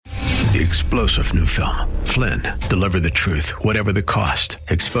The explosive new film, Flynn, deliver the truth, whatever the cost,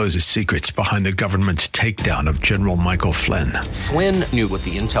 exposes secrets behind the government's takedown of General Michael Flynn. Flynn knew what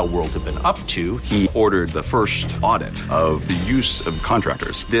the intel world had been up to. He ordered the first audit of the use of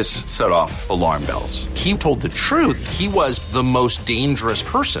contractors. This set off alarm bells. He told the truth. He was the most dangerous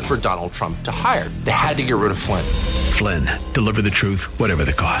person for Donald Trump to hire. They had to get rid of Flynn. Flynn, deliver the truth, whatever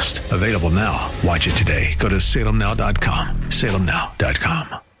the cost. Available now. Watch it today. Go to salemnow.com.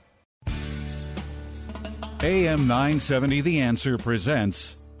 salemnow.com. AM 970 The Answer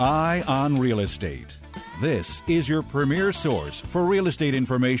presents Eye on Real Estate. This is your premier source for real estate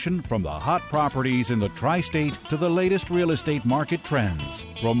information, from the hot properties in the tri-state to the latest real estate market trends.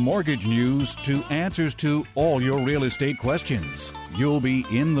 From mortgage news to answers to all your real estate questions. You'll be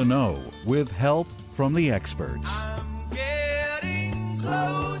in the know with help from the experts. I'm getting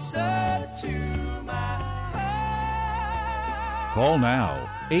closer to my heart. Call now,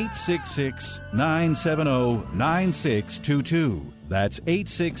 866-970-9622. That's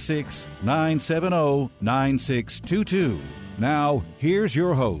 866-970-9622. Now, here's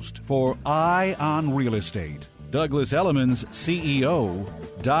your host for Eye on Real Estate, Douglas Elliman's CEO,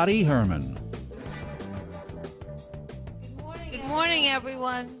 Dottie Herman. Good morning,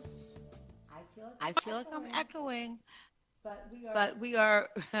 everyone. I feel like I'm echoing, but we are.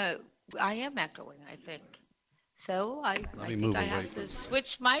 I am echoing, I think. So I think I have to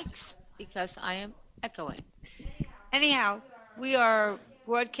switch mics because I am echoing. Anyhow, we are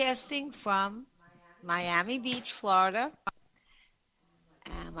broadcasting from Miami Beach, Florida.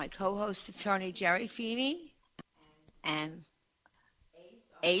 And my co-host, attorney Jerry Feeney, and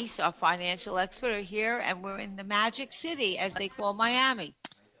Ace, our financial expert, are here, and we're in the Magic City, as they call Miami.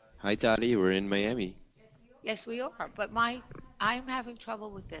 Hi, Dottie. We're in Miami. Yes, we are. But I'm having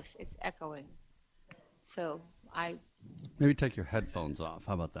trouble with this. It's echoing. So maybe take your headphones off.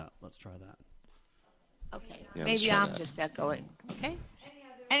 How about that? Let's try that. Okay. Yeah, maybe I'm just echoing. Okay.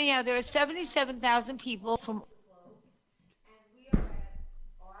 Anyhow, there are 77,000 people from.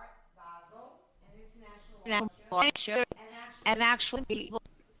 And actually,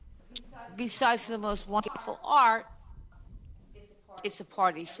 besides the most wonderful art, it's a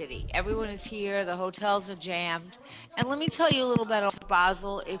party city. Everyone is here. The hotels are jammed. And let me tell you a little bit about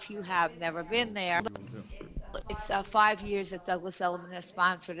Basel if you have never been there. It's 5 years that Douglas Elliman has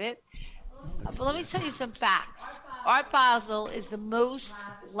sponsored it. But let me tell you some facts. Art Basel is the most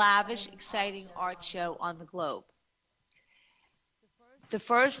lavish, exciting art show on the globe. The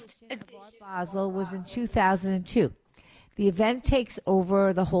first edition of Art Basel was in 2002. The event takes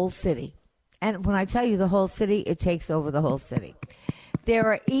over the whole city. And when I tell you the whole city, it takes over the whole city. There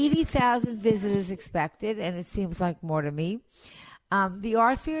are 80,000 visitors expected, and it seems like more to me. The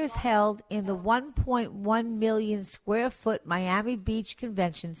art fair is held in the 1.1 million square foot Miami Beach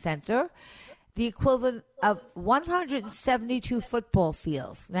Convention Center, the equivalent of 172 football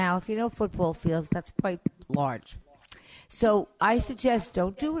fields. Now, if you know football fields, that's quite large. So I suggest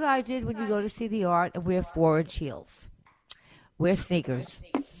don't do what I did when you go to see the art and wear 4-inch heels. Wear sneakers.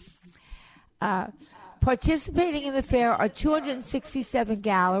 Participating in the fair are 267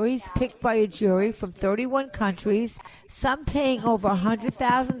 galleries picked by a jury from 31 countries, some paying over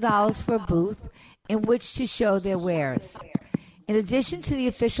 $100,000 for a booth in which to show their wares. In addition to the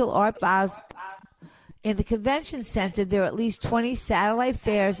official Art Basel, in the convention center, there are at least 20 satellite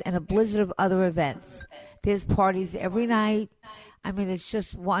fairs and a blizzard of other events. There's parties every night. I mean, it's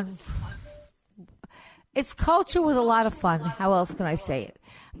just one. It's culture with a lot of fun. How else can I say it?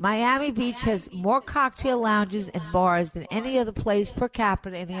 Miami Beach has more cocktail lounges and bars than any other place per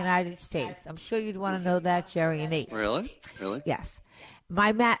capita in the United States. I'm sure you'd want to know that, Jerry and Ace. Really? Yes.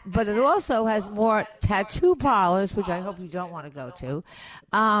 But it also has more tattoo parlors, which I hope you don't want to go to,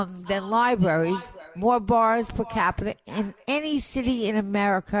 than libraries, more bars per capita in any city in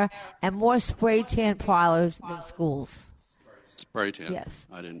America, and more spray tan parlors than schools. Spray tan? Yes.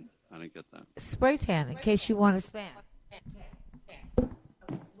 I didn't get that. Spray tan, in case you want to span.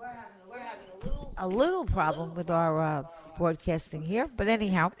 We're having a little problem with our broadcasting here, but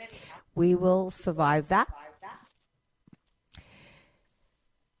anyhow, we will survive that.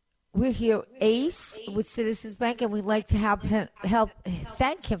 We're here, Ace, with Citizens Bank, and we'd like to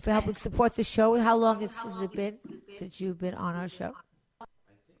thank him for helping support the show. How long has it been since you've been on our show?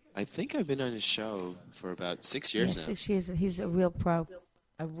 I think I've been on his show for about 6 years now. 6 years, and he's a real pro.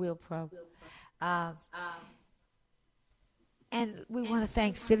 And we want to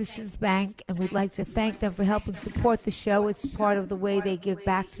thank Citizens Bank, and we'd like to thank them for helping support the show. It's part of the way they give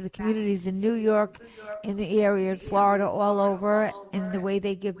back to the communities in New York, in the area, in Florida, all over, and the way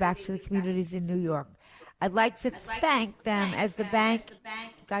they give back to the communities in New York. I'd like to thank them as the bank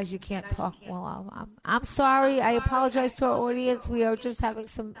guys, you can't talk. Well, I'm sorry. I apologize to our audience. We are just having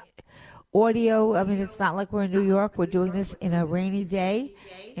some audio. I mean, it's not like we're in New York. We're doing this in a rainy day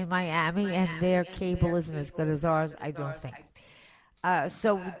in Miami, and their cable isn't as good as ours, I don't think.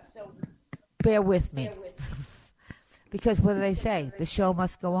 So bear with me. Because what do they say? The show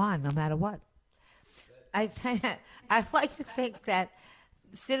must go on no matter what. I like to think that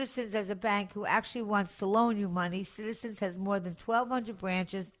Citizens, as a bank who actually wants to loan you money, Citizens has more than 1,200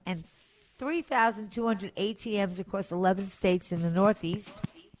 branches and 3,200 ATMs across 11 states in the Northeast.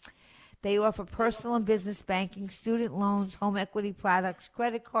 They offer personal and business banking, student loans, home equity products,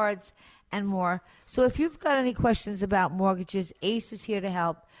 credit cards, and more. So if you've got any questions about mortgages, ACE is here to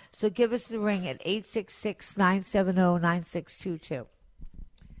help. So give us a ring at 866-970-9622.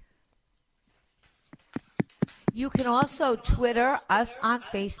 You can also Twitter us on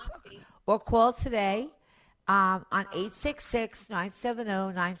Facebook or call today on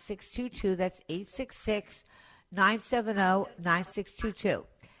 866-970-9622. That's 866-970-9622.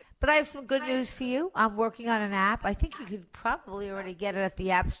 But I have some good news for you. I'm working on an app. I think you could probably already get it at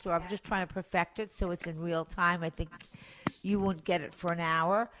the App Store. I'm just trying to perfect it so it's in real time. I think you won't get it for an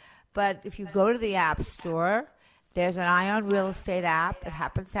hour. But if you go to the App Store, there's an Ion Real Estate app. It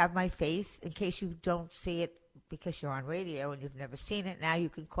happens to have my face in case you don't see it because you're on radio and you've never seen it. Now you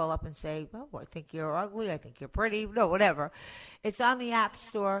can call up and say, oh, I think you're ugly. I think you're pretty. No, whatever. It's on the App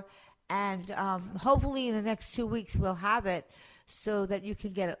Store. And hopefully in the next 2 weeks we'll have it so that you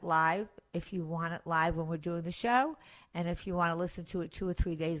can get it live if you want it live when we're doing the show. And if you want to listen to it 2 or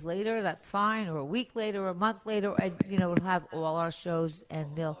 3 days later, that's fine, or a week later, or a month later. And, we'll have all our shows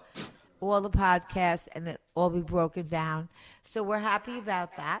and all the podcasts, and they'll all be broken down. So we're happy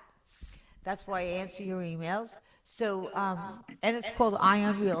about that. That's why I answer your emails. So, and it's called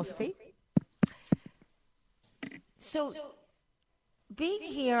Ion Real Estate. So, being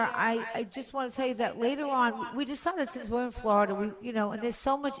here, I just want to tell you that later on, we decided since we're in Florida, and there's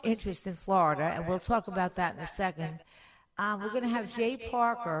so much interest in Florida, and we'll talk about that in a second. We're going to have Jay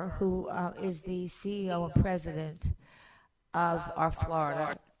Parker, who is the CEO and president of our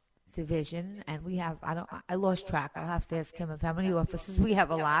Florida division, and we have, I lost track. I'll have to ask him of how many offices. We have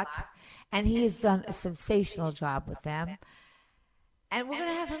a lot, and he has done a sensational job with them. And we're going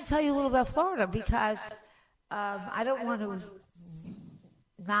to have him tell you a little about Florida because I don't want to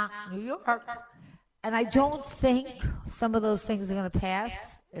knock New York, and I don't think some of those things are going to pass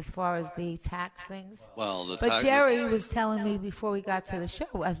as far as the tax things. Well, but Jerry was telling me before we got to the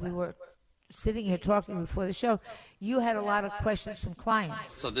show, as we were sitting here talking before the show, you had a lot of questions from clients.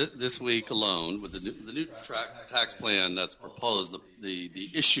 So this week alone, with the new tax plan that's proposed, the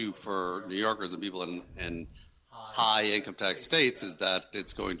issue for New Yorkers and people in high income tax states is that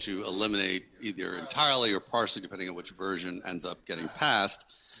it's going to eliminate either entirely or partially, depending on which version ends up getting passed,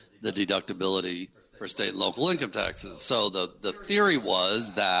 the deductibility for state and local income taxes. So the theory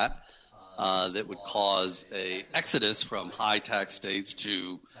was that that would cause a exodus from high tax states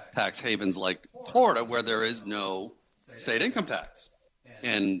to tax havens like Florida, where there is no state income tax.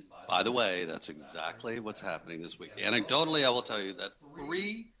 And by the way, that's exactly what's happening this week. Anecdotally, I will tell you that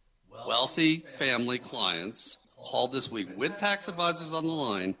 3 wealthy family clients called this week with tax advisors on the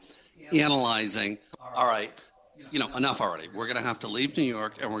line, analyzing, all right, enough already. We're going to have to leave New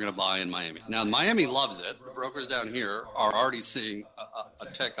York and we're going to buy in Miami. Now, Miami loves it. The brokers down here are already seeing a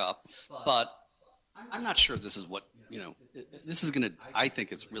tick up, but I'm not sure this is what, this is going to, I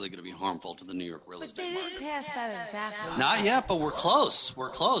think it's really going to be harmful to the New York real estate market. But they didn't pass that exactly. Not yet, but we're close. We're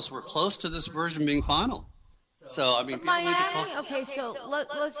close to this version being final. So, I mean, people need to call. Okay, so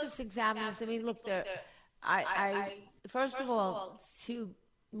let's just examine this. I mean, look, I first of all, to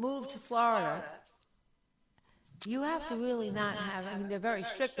move to Florida, you have to really not have, they're very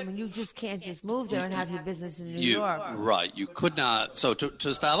strict. You just can't just move there and have your business in New York. Right. You could not. So to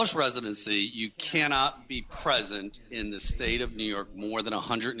establish residency, you cannot be present in the state of New York more than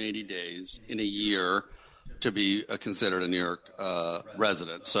 180 days in a year to be considered a New York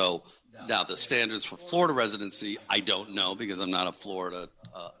resident. So now the standards for Florida residency, I don't know because I'm not a Florida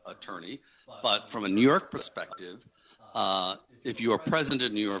attorney. But from a New York perspective, if you are present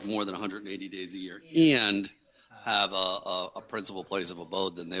in New York more than 180 days a year and have a principal place of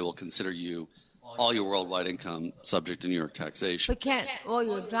abode, then they will consider you all your worldwide income subject to New York taxation. But can't all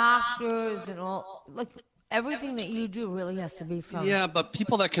your doctors and all, everything that you do really has to be from... Yeah, but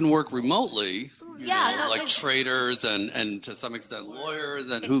people that can work remotely, like traders and to some extent lawyers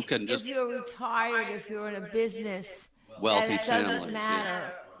and who can just... If you're retired, if you're in a business, wealthy it doesn't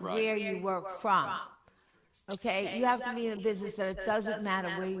matter where you work from. Okay? You have to be in a business that it doesn't matter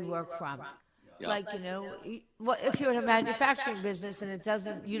where you work from. Yeah. Like, if you're in a manufacturing business and it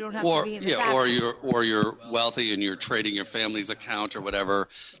doesn't, you don't have to be in the factory. or you're wealthy and you're trading your family's account or whatever.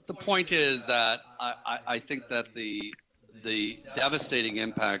 The point is that I think that the devastating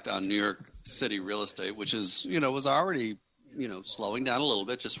impact on New York City real estate, which is, was already, slowing down a little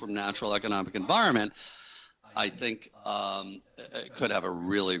bit just from natural economic environment, I think it could have a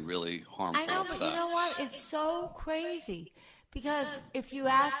really, really harmful effect. I know, but you know what? It's so crazy. Because if you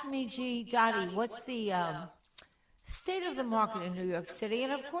ask me, Dottie, what's the state of the market in New York City?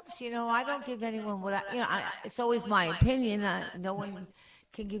 And of course, I don't give anyone what it's always my opinion. No one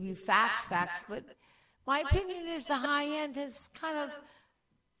can give you facts, but my opinion is the high end has kind of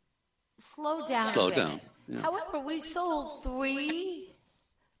slowed down. Slowed down. Yeah. However, we sold 3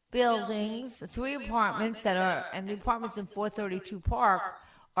 buildings, 3 apartments and the apartments in 432 Park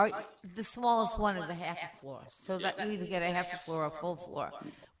are the smallest one is a half a floor, so that you either get a half a floor or a full floor.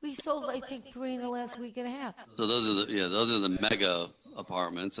 We sold, I think, 3 in the last week and a half. So those are the mega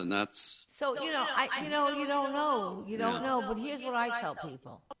apartments, and that's so you don't know, but here's what I tell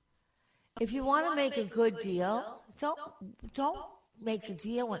people: if you want to make a good deal, don't make the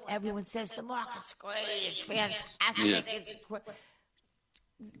deal when everyone says the market's great, it's fantastic, it's great.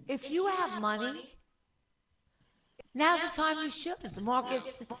 If you have money, now's the time you should. The market's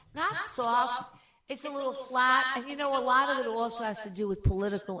not soft. It's a little flat. And, a lot of it also has to do with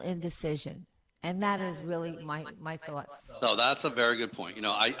political indecision. And that is really my thoughts. So that's a very good point.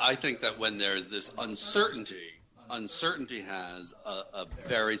 I think that when there's this uncertainty has a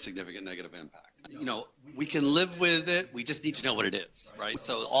very significant negative impact. We can live with it. We just need to know what it is, right?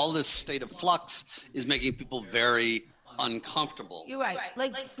 So all this state of flux is making people very uncomfortable. You're right.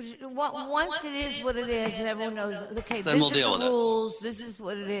 Like once it is what it is, and everyone knows. Okay, then this we'll is deal the with rules. This is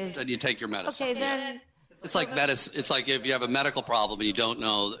what it is. Then you take your medicine. Okay, then. It's like medicine. It's like if you have a medical problem and you don't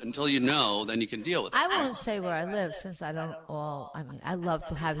know until you know, then you can deal with it. I won't say where I live since I don't all. I mean, I'd love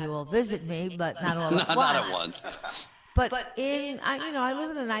to have you all visit me, but not all at once. Not at once. But I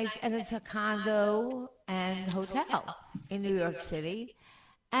live in a nice, and it's a condo and hotel in New York City,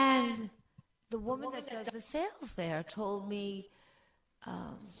 and the woman that does the sales there told me,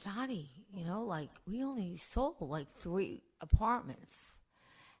 Dottie, we only sold 3 apartments.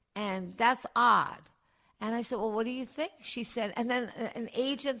 And that's odd. And I said, well, what do you think? She said, and then an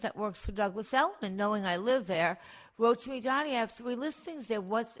agent that works for Douglas Elliman, knowing I live there, wrote to me, Dottie, I have 3 listings there.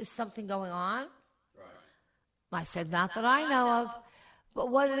 Is something going on? Right. I said, not that I know of. But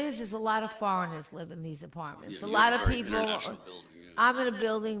what it is a lot of foreigners live in these apartments. Yeah, a lot of people. I'm in a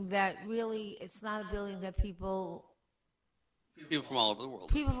building that really, it's not a building that people from all over the world.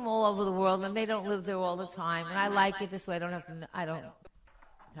 People from all over the world, and they don't live there all the time. And I like it this way. I don't have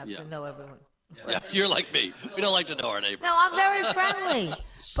to know everyone. Yeah, you're like me. We don't like to know our neighbors. No, I'm very friendly.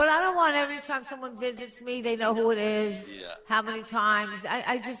 But I don't want every time someone visits me, they know who it is, how many times.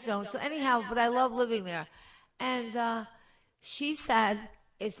 I just don't. So anyhow, but I love living there. And she said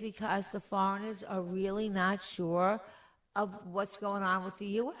it's because the foreigners are really not sure of what's going on with the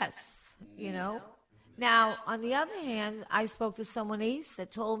U.S., Now, on the other hand, I spoke to someone east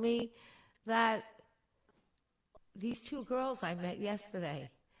that told me that these 2 girls I met yesterday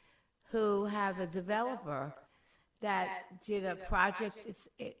who have a developer that did a project.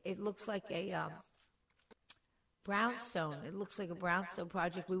 It looks like a brownstone. It looks like a brownstone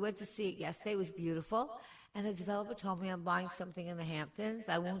project. We went to see it yesterday. It was beautiful. And the developer told me I'm buying something in the Hamptons.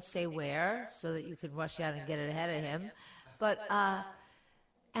 I won't say where so that you can rush out and get it ahead of him. But,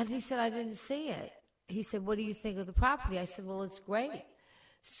 and he said, I didn't see it. He said, what do you think of the property? I said, well, it's great.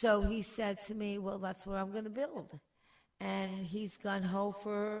 So he said to me, well, that's where I'm going to build. And he's gung-ho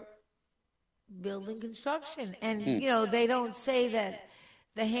for building construction. And, they don't say that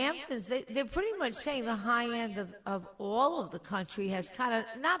the Hamptons, they're pretty much saying the high end of all of the country has kind of,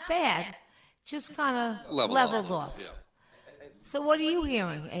 not bad, just kind of leveled off. Yeah. So what are you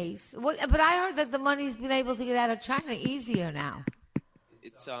hearing, Ace? But I heard that the money's been able to get out of China easier now.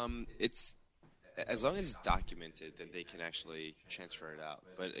 It's as long as it's documented, then they can actually transfer it out.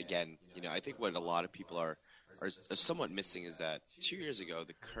 But again, I think what a lot of people are somewhat missing is that 2 years ago,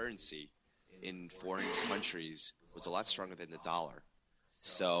 the currency in foreign countries was a lot stronger than the dollar.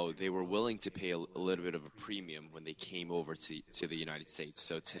 So they were willing to pay a little bit of a premium when they came over to the United States.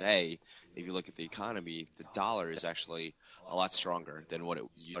 So today, if you look at the economy, the dollar is actually a lot stronger than what it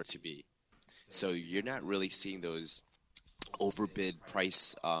used to be. So you're not really seeing those overbid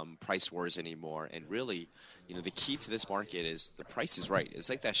price wars anymore. And really, the key to this market is the price is right. It's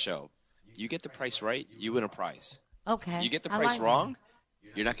like that show. You get the price right, you win a prize. Okay. You get the price wrong,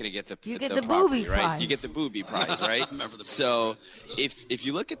 you're not going to get the You get the the property, booby right? prize. You get the booby prize, right? So if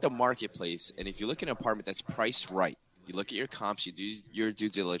you look at the marketplace and if you look at an apartment that's priced right, you look at your comps, you do your due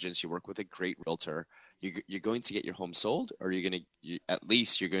diligence, you work with a great realtor, you're going to get your home sold, or you're going to at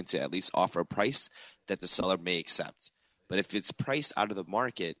least offer a price that the seller may accept. But if it's priced out of the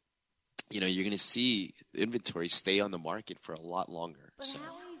market, you're going to see inventory stay on the market for a lot longer. But So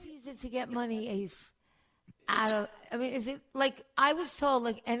how easy is it to get money, Ace? Is it like I was told?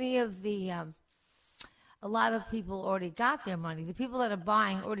 Like any of the, a lot of people already got their money. The people that are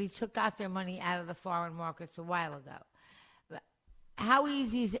buying already got their money out of the foreign markets a while ago. But how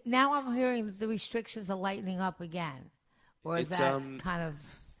easy is it? Now I'm hearing that the restrictions are lightening up again, or is that kind of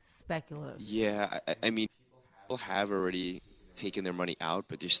speculative? yeah, I mean, people have already taken their money out,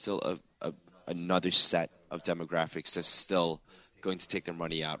 but there's still another set of demographics that's still going to take their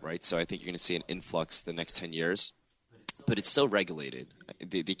money out, right? So I think you're going to see an influx the next 10 years, but it's still regulated.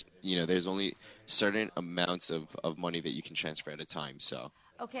 There's only certain amounts of money that you can transfer at a time. So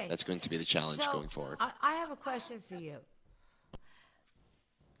Okay. that's going to be the challenge going forward. I have a question for you.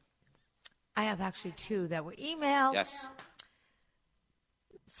 I have actually two that were emailed. Yes.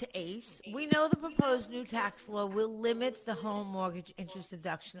 To Ace, we know the proposed new tax law will limit the home mortgage interest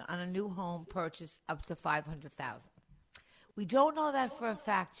deduction on a new home purchase up to $500,000. We don't know that for a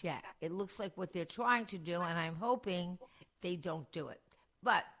fact yet. It looks like what they're trying to do, and I'm hoping they don't do it.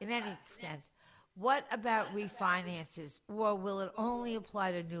 But in any extent, what about refinances, or will it only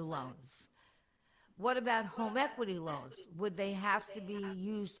apply to new loans? What about home equity loans? Would they have to be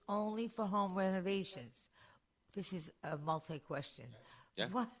used only for home renovations? This is a multi-question. Yeah.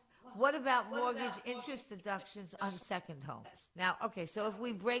 What about mortgage interest deductions on second homes? Now, okay, so if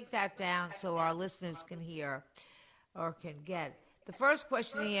we break that down so our listeners can hear or can get, the first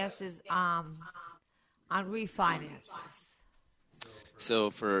question he asks is on refinances.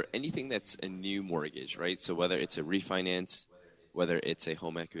 So for anything that's a new mortgage, right? So whether it's a refinance, whether it's a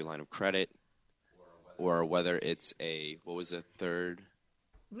home equity line of credit, or whether it's what was the third?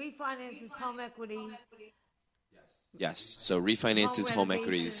 Refinances, home equity. Yes. So refinances, home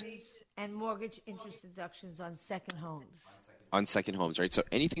equities. And mortgage interest deductions on second homes. On second homes, right? So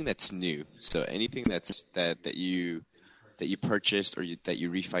anything that's new. So anything that you purchased or that you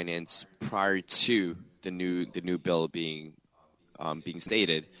refinance prior to the new bill being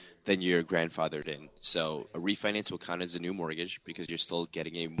stated, then you're grandfathered in. So a refinance will count as a new mortgage because you're still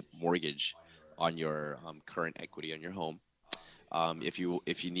getting a mortgage on your current equity on your home. If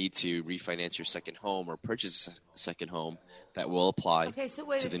you need to refinance your second home or purchase a second home, that will apply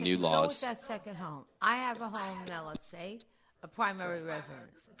to the new laws. Go with that second home. I have a home now, let's say, a primary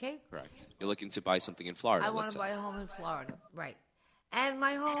residence, okay? Correct. You're looking to buy something in Florida. I want to buy a home in Florida, right. And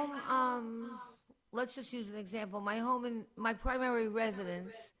my home, let's just use an example. My home in my primary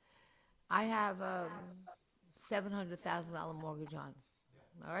residence, I have a $700,000 mortgage on,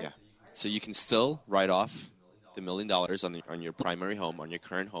 all right? Yeah. So you can still write off the $1 million on your primary home, on your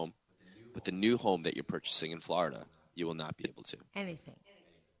current home, but the new home that you're purchasing in Florida, you will not be able to. Anything.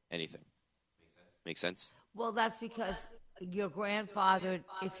 Make sense? Well, that's because you're grandfathered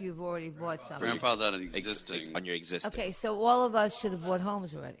if you've already bought something. Grandfather on existing. On your existing. Okay, so all of us should have bought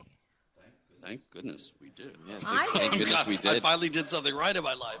homes already. Thank goodness we did. Yeah, I thank did. goodness we I did. finally did something right in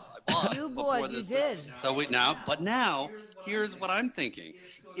my life. I bought. You before bought, you this did. thing. So now, here's what I'm thinking.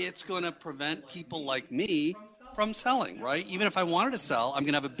 It's going to prevent people like me from selling, right? Even if I wanted to sell, I'm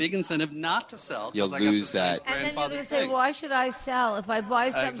going to have a big incentive not to sell. 'Cause You'll I got lose this nice that. And then you're grandfather going to say, thing. why should I sell? If I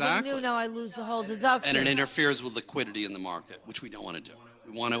buy something Exactly. new, now I lose the whole deduction. And it interferes with liquidity in the market, which we don't want to do.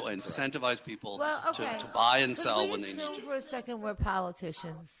 We want to incentivize people Well, okay. to buy and Could sell we when they need assume to. for a second we're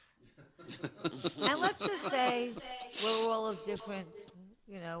politicians? And let's just say we're all of different,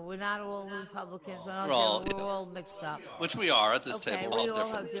 we're not all Republicans. We're all mixed up. Which we are at this Okay, table. we All all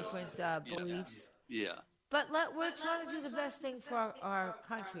different. have different beliefs. Yeah. But we're trying to do the best thing for our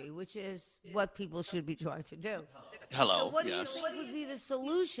country, which is what people should be trying to do. Hello. So what yes. do you think would be the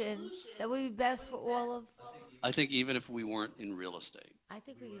solution that would be best for all of? I think even if we weren't in real estate, I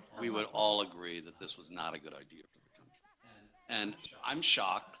think we would all agree that this was not a good idea for the country. And I'm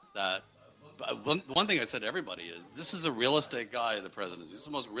shocked that one thing I said to everybody is this is a real estate guy in the presidency. This is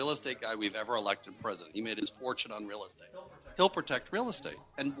the most real estate guy we've ever elected president. He made his fortune on real estate. He'll protect real estate.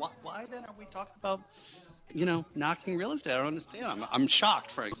 And why then are we talking about, knocking real estate? I don't understand. I'm shocked,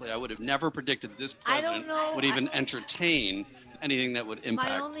 frankly. I would have never predicted this president would even entertain anything that would impact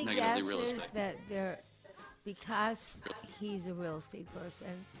my only negatively guess real estate. is that because he's a real estate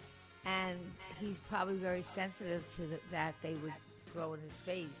person, and he's probably very sensitive to that, they would throw in his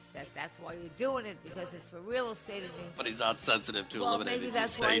face. That's why you're doing it, because it's for real estate. But he's not sensitive to eliminating maybe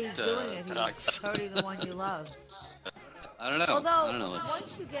that's the why state he's doing it. tax. He's hurting the one you love. I don't know. Although, I don't know. once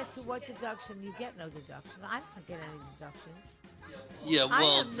you get to what deduction, you get no deduction. I don't get any deductions. Yeah,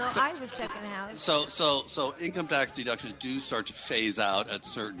 well, I have a second house. So income tax deductions do start to phase out at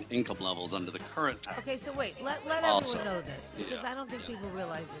certain income levels under the current tax. Okay, so wait, let Also, everyone know this, because yeah, I don't think people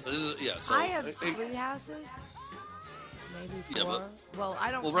realize it. This is, so I have 3 houses, maybe 4. Well,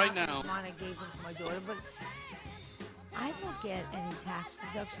 I don't. Well, right now, mine, I gave them to my daughter, but I don't get any tax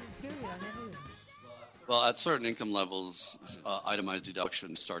deductions. Period on everything. Well, at certain income levels, itemized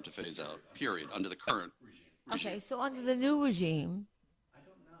deductions start to phase out. Period. Under the current regime. Okay, so under the new regime.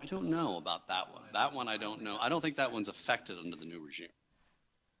 I don't know about that one. That one I don't know. I don't think that one's affected under the new regime.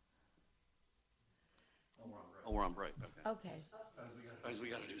 Oh, we're on break. Okay. Guys, we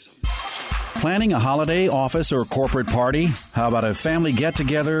got to do something. Planning a holiday, office, or corporate party? How about a family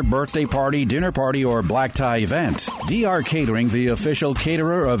get-together, birthday party, dinner party, or black tie event? DR Catering, the official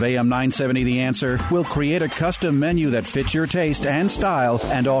caterer of AM 970 The Answer, will create a custom menu that fits your taste and style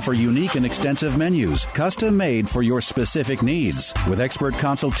and offer unique and extensive menus, custom-made for your specific needs. With expert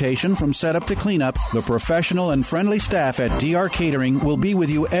consultation from setup to cleanup, the professional and friendly staff at DR Catering will be with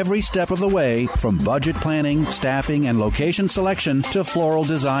you every step of the way, from budget planning, staffing, and location selection to floral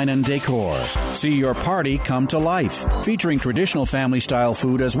design and decor. See your party come to life. Featuring traditional family-style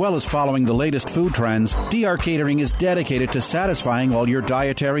food as well as following the latest food trends, DR Catering is dedicated to satisfying all your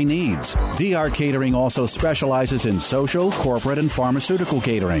dietary needs. DR Catering also specializes in social, corporate, and pharmaceutical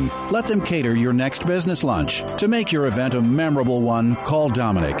catering. Let them cater your next business lunch. To make your event a memorable one, call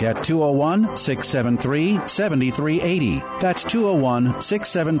Dominic at 201-673-7380. That's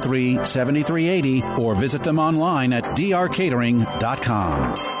 201-673-7380, or visit them online at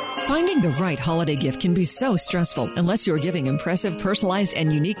drcatering.com. Finding the right holiday gift can be so stressful unless you're giving impressive, personalized,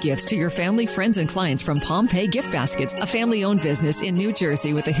 and unique gifts to your family, friends, and clients from Pompeii Gift Baskets, a family-owned business in New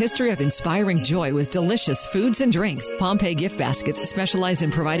Jersey with a history of inspiring joy with delicious foods and drinks. Pompeii Gift Baskets specialize in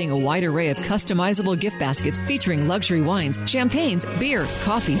providing a wide array of customizable gift baskets featuring luxury wines, champagnes, beer,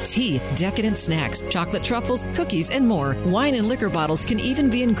 coffee, tea, decadent snacks, chocolate truffles, cookies, and more. Wine and liquor bottles can even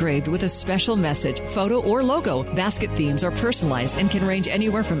be engraved with a special message, photo, or logo. Basket themes are personalized and can range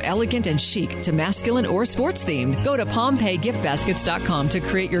anywhere from elegant and chic to masculine or sports themed. Go to PompeiGiftBaskets.com to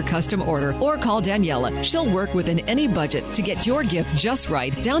create your custom order or call Daniela. She'll work within any budget to get your gift just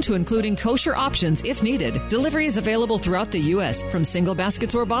right, down to including kosher options if needed. Delivery is available throughout the U.S., from single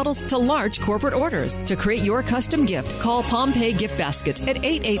baskets or bottles to large corporate orders. To create your custom gift, call Pompeii Gift Baskets at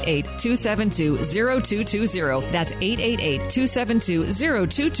 888-272-0220. That's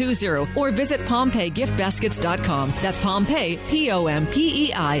 888-272-0220. Or visit PompeiGiftBaskets.com. That's Pompeii,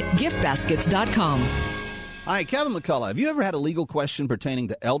 Pompei, giftbaskets.com. Hi, Kevin McCullough. Have you ever had a legal question pertaining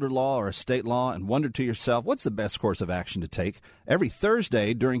to elder law or estate law and wondered to yourself, what's the best course of action to take? Every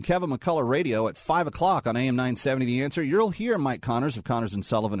Thursday during Kevin McCullough Radio at 5 o'clock on AM 970 The Answer, you'll hear Mike Connors of Connors &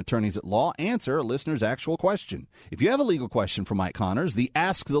 Sullivan Attorneys at Law answer a listener's actual question. If you have a legal question for Mike Connors, the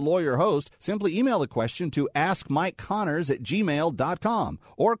Ask the Lawyer host, simply email the question to askmikeconnors@gmail.com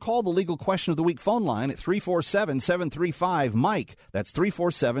or call the Legal Question of the Week phone line at 347-735-MIKE. That's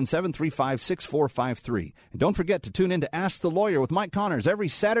 347-735-6453. And don't forget to tune in to Ask the Lawyer with Mike Connors every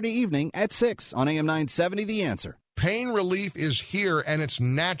Saturday evening at 6 on AM 970 The Answer. Pain relief is here, and it's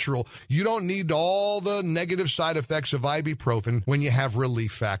natural. You don't need all the negative side effects of ibuprofen when you have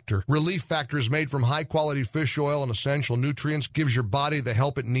Relief Factor. Relief Factor is made from high-quality fish oil and essential nutrients, gives your body the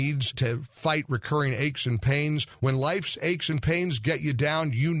help it needs to fight recurring aches and pains. When life's aches and pains get you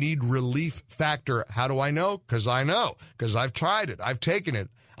down, you need Relief Factor. How do I know? Because I know. Because I've tried it. I've taken it.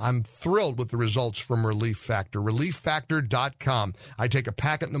 I'm thrilled with the results from Relief Factor. ReliefFactor.com. I take a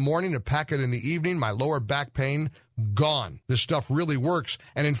packet in the morning, a packet in the evening. My lower back pain, gone. This stuff really works.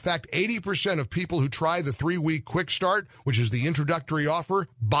 And in fact, 80% of people who try the 3-week quick start, which is the introductory offer,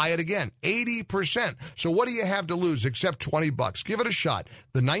 buy it again. 80%. So what do you have to lose except $20? Give it a shot.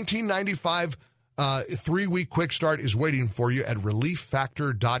 The $19.95 3-week quick start is waiting for you at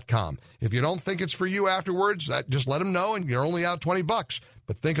ReliefFactor.com. If you don't think it's for you afterwards, just let them know and you're only out $20.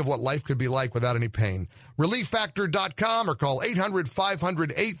 But think of what life could be like without any pain. ReliefFactor.com or call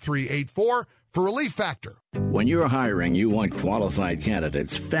 800-500-8384 for Relief Factor. When you're hiring, you want qualified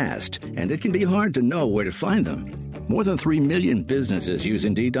candidates fast, and it can be hard to know where to find them. More than 3 million businesses use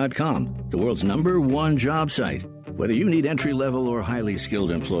Indeed.com, the world's #1 job site. Whether you need entry-level or highly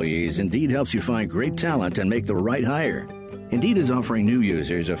skilled employees, Indeed helps you find great talent and make the right hire. Indeed is offering new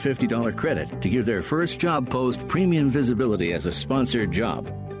users a $50 credit to give their first job post premium visibility as a sponsored job.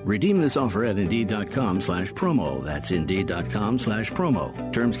 Redeem this offer at Indeed.com/promo. That's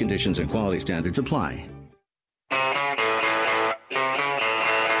Indeed.com/promo. Terms, conditions, and quality standards apply.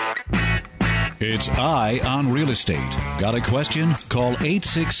 It's Eye on Real Estate. Got a question? Call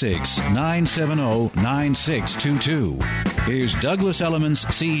 866-970-9622. Here's Douglas Elliman's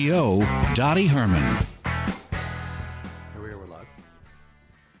CEO, Dottie Herman. Here we are, we're live.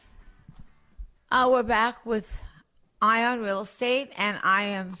 We're back with Eye on Real Estate, and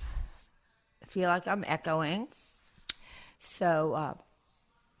I feel like I'm echoing. So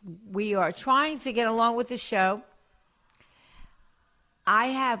we are trying to get along with the show. I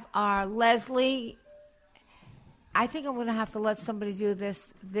have our Leslie. I think I'm going to have to let somebody do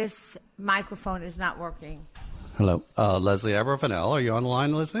this. This microphone is not working. Hello. Leslie Abravanel. Are you on the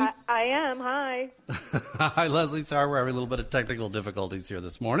line, Leslie? I am. Hi. Hi, Leslie. Sorry, we're having a little bit of technical difficulties here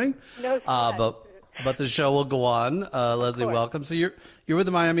this morning. No sweat. But the show will go on. Leslie, welcome. So you're with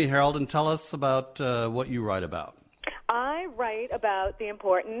the Miami Herald, and tell us about what you write about. I write about the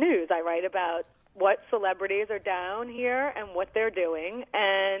important news. I write about what celebrities are down here and what they're doing,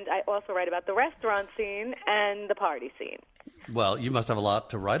 and I also write about the restaurant scene and the party scene. Well, you must have a lot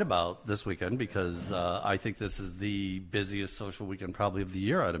to write about this weekend because I think this is the busiest social weekend probably of the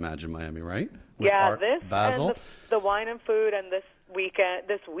year, I'd imagine, Miami, right? With Art this Basel. and the wine and food and this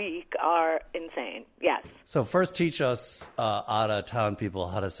week are insane. Yes. So first teach us out-of-town people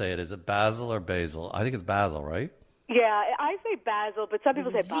how to say it. Is it Basil or Basil? I think it's Basil, right? Yeah, I say Basil, but some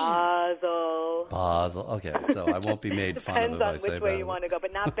people say Basel. Basel. Okay, so I won't be made fun of if I say Depends on which way Basil. you want to go,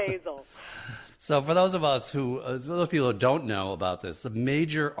 but not Basil. So for those of us those people who don't know about this, the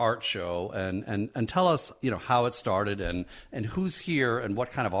major art show, and tell us, how it started and who's here and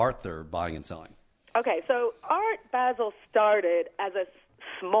what kind of art they're buying and selling. Okay, so Art Basel started as a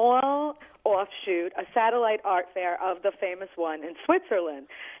small offshoot, a satellite art fair of the famous one in Switzerland.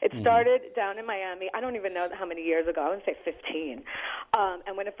 It started down in Miami. I don't even know how many years ago. I would say 15.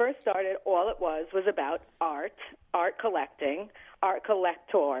 And when it first started, all it was about art collecting, art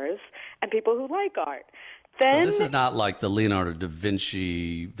collectors, and people who like art. Then, so this is not like the Leonardo da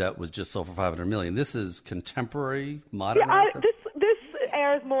Vinci that was just sold for $500 million. This is contemporary, modern art? This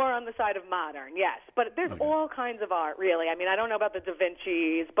airs more on the side of modern, yes. But there's all kinds of art, really. I mean, I don't know about the Da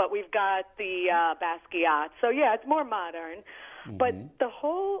Vincis, but we've got the Basquiat. So, yeah, it's more modern. Mm-hmm. But the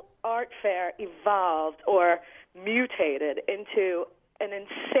whole art fair evolved or mutated into an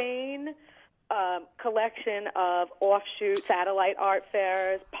insane collection of offshoot satellite art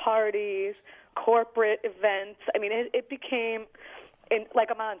fairs, parties, corporate events. I mean, it became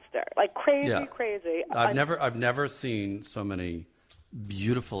like a monster, like crazy. I've never seen so many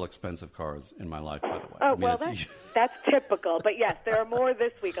beautiful, expensive cars in my life, by the way. Oh, well, that's typical. But, yes, there are more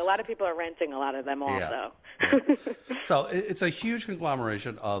this week. A lot of people are renting a lot of them also. Yeah. So it's a huge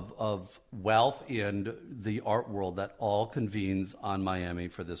conglomeration of wealth in the art world that all convenes on Miami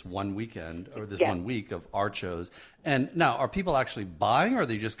for this one weekend or this 1 week of art shows. And now, are people actually buying, or are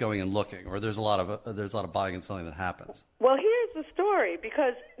they just going and looking, or there's a lot of buying and selling that happens? Well, here's the story,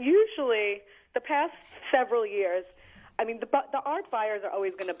 because usually the past several years, I mean, the art buyers are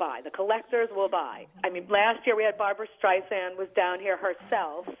always going to buy. The collectors will buy. I mean, last year we had Barbara Streisand was down here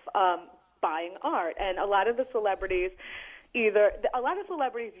herself buying art, and a lot of the celebrities used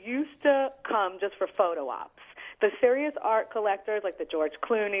to come just for photo ops. The serious art collectors, like the George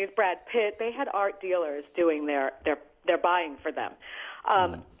Clooney's, Brad Pitt, they had art dealers doing their buying for them.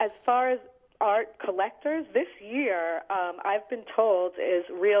 As far as art collectors, this year, I've been told, is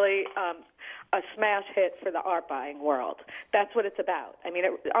really a smash hit for the art buying world. That's what it's about. I mean,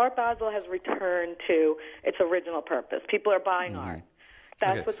 Art Basel has returned to its original purpose. People are buying art.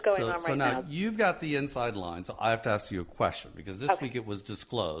 That's what's going on right now. So now you've got the inside line, so I have to ask you a question, because this week it was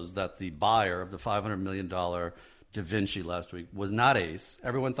disclosed that the buyer of the $500 million Da Vinci last week was not Ace.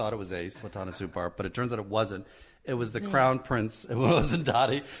 Everyone thought it was Ace, Watana Supar, but it turns out it wasn't. It was the Crown Prince. It wasn't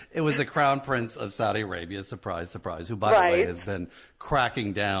Dottie. It was the Crown Prince of Saudi Arabia. Surprise, surprise. Who, by the way, has been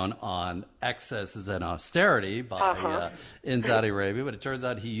cracking down on excesses and austerity in Saudi Arabia. But it turns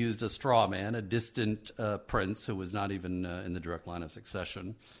out he used a straw man, a distant prince who was not even in the direct line of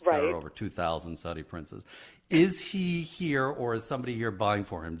succession. There are over 2,000 Saudi princes. Is he here, or is somebody here buying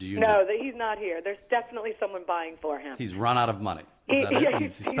for him? Do you know? No, he's not here. There's definitely someone buying for him. He's run out of money. He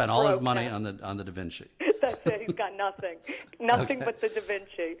spent all his money on the Da Vinci. That's it. He's got nothing but the Da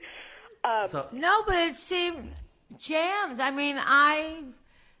Vinci. No, but it seemed jammed. I mean,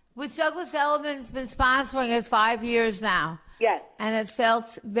 with Douglas Elliman's been sponsoring it 5 years now. Yes. And it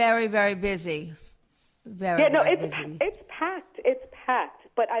felt very, very busy. Very busy. It's packed. It's packed.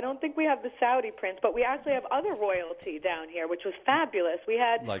 but I don't think we have the Saudi prince. But we actually have other royalty down here, which was fabulous. We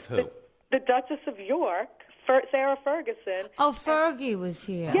had like who? The Duchess of York, Sarah Ferguson. Oh, Fergie was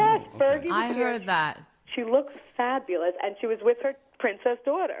here. Yes, Fergie was I here. heard that. She looks fabulous, and she was with her princess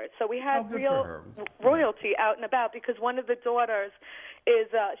daughter. So we had real royalty out and about because one of the daughters is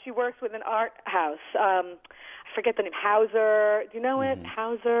she works with an art house. I forget the name. Hauser. Do you know it?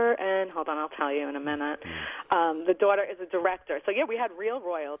 Hauser. And hold on, I'll tell you in a minute. The daughter is a director. So yeah, we had real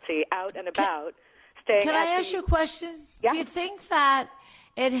royalty out and about. Can I ask you a question? Yeah. Do you think that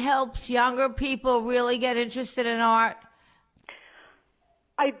it helps younger people really get interested in art?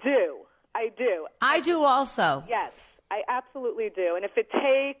 I do. I do also. Yes, I absolutely do. And if it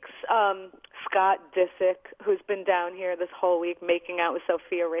takes Scott Disick, who's been down here this whole week making out with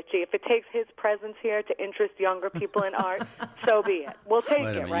Sophia Richie, if it takes his presence here to interest younger people in art, so be it. We'll take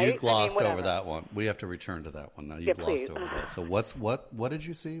it, right? You glossed over that one. We have to return to that one now. You glossed over that. So what did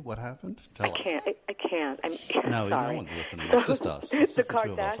you see? What happened? Tell us. I can't. I'm no, sorry. no one's listening. It's just us. It's the just the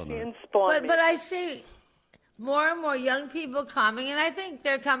two of us on there. Kardashians spawned me. But I see more and more young people coming, and I think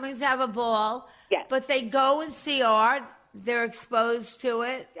they're coming to have a ball. Yes. But they go and see art. They're exposed to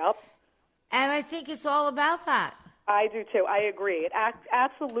it. Yep. And I think it's all about that. I do, too. I agree. It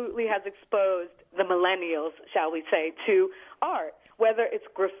absolutely has exposed the millennials, shall we say, to art, whether it's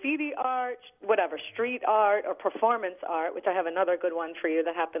graffiti art, whatever, street art, or performance art, which I have another good one for you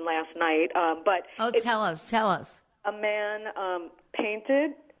that happened last night. Tell us. A man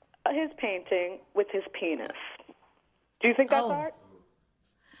painted his painting with his penis. Do you think that's art?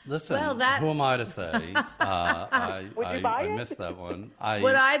 Listen, who am I to say? I missed that one.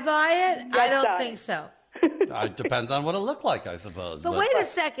 Would I buy it? Yes, I don't think so. It depends on what it looked like, I suppose. But wait a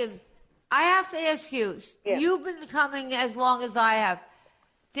second. I have to ask you. Yeah. You've been coming as long as I have.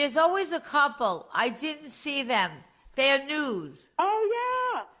 There's always a couple. I didn't see them. They're nude.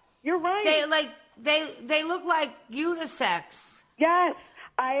 Oh, yeah. You're right. They look like unisex. Yes.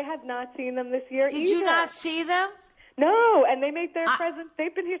 I have not seen them this year either. Did you not see them? No, and they make their presence.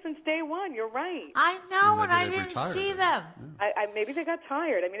 They've been here since day one. You're right. I know, and I didn't see them. Maybe they got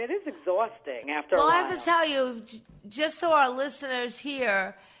tired. I mean, it is exhausting after a while. Well, I have to tell you, just so our listeners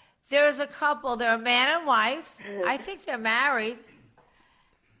hear, there's a couple. They're a man and wife. I think they're married.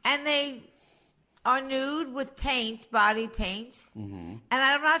 And they are nude with paint, body paint. Mm-hmm. And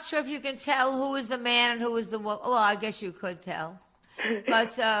I'm not sure if you can tell who is the man and who is the woman. Well, I guess you could tell.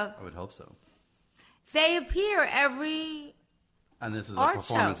 But I would hope so. They appear every And this is a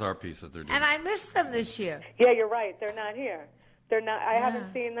performance art piece that they're doing. And I missed them this year. Yeah, you're right. They're not here. They're not. I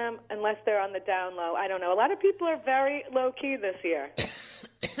haven't seen them unless they're on the down low. I don't know. A lot of people are very low key this year.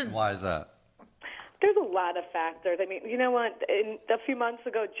 Why is that? There's a lot of factors. I mean, you know what? A few months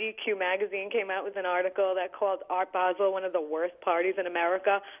ago, GQ magazine came out with an article that called Art Basel one of the worst parties in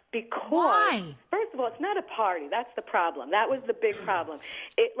America because, Why? First of all, it's not a party. That's the problem. That was the big problem.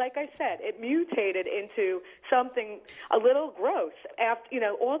 It, like I said, it mutated into something a little gross. After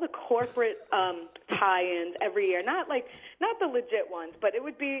all the corporate tie-ins every year, not the legit ones, but it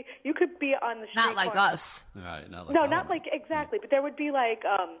would be you could be on the street. Not like us. Right. Not like exactly, but there would be like.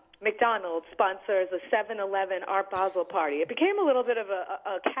 McDonald's sponsors a 7-Eleven Art Basel party. It became a little bit of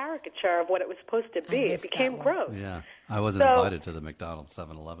a caricature of what it was supposed to be. It became gross. Yeah, I wasn't invited to the McDonald's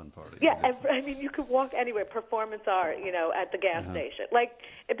 7-Eleven party. Yeah, I mean, you could walk anywhere, performance art, at the gas station. Like,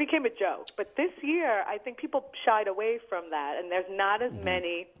 it became a joke. But this year, I think people shied away from that, and there's not as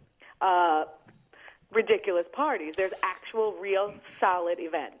many ridiculous parties. There's actual, real, solid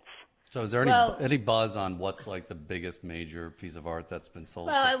events. So is there any buzz on what's like the biggest major piece of art that's been sold?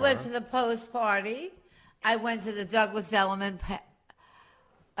 Well, so I far? went to the Post party. I went to the Douglas Elliman.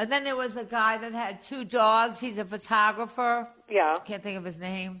 And then there was a guy that had 2 dogs. He's a photographer. Yeah. Can't think of his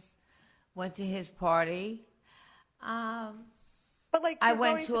name. Went to his party. But I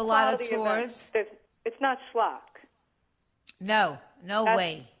went to a lot of tours. It's not schlock. No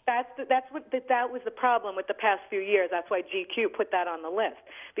way. That was the problem with the past few years. That's why GQ put that on the list,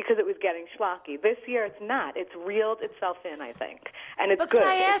 because it was getting schlocky. This year it's not. It's reeled itself in, I think, and it's good. But can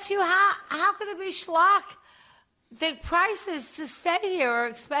I ask you, how can it be schlock? The prices to stay here are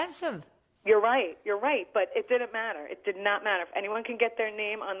expensive. You're right, but it didn't matter. It did not matter. If anyone can get their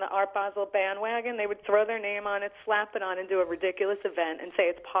name on the Art Basel bandwagon, they would throw their name on it, slap it on, and do a ridiculous event and say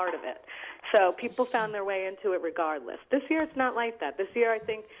it's part of it. So people found their way into it regardless. This year it's not like that. This year I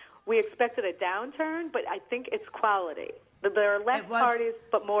think we expected a downturn, but I think it's quality. There are less parties,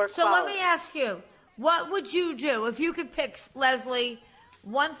 but more quality. So let me ask you, what would you do if you could pick, Leslie,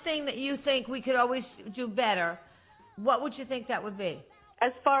 one thing that you think we could always do better? What would you think that would be?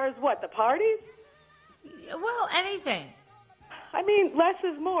 As far as what, the parties? Well, anything. I mean, less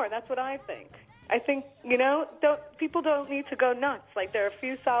is more. That's what I think. I think, people don't need to go nuts. Like, there are a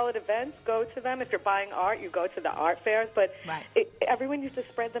few solid events. Go to them. If you're buying art, you go to the art fairs. But everyone used to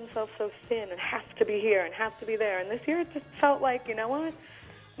spread themselves so thin and have to be here and have to be there. And this year it just felt like, you know what?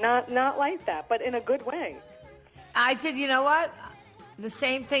 Not like that, but in a good way. I said, you know what? The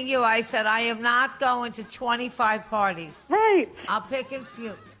same thing you. I said, I am not going to 25 parties. Right. I'll pick a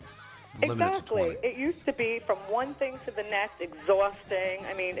few. Exactly. It used to be from one thing to the next, exhausting.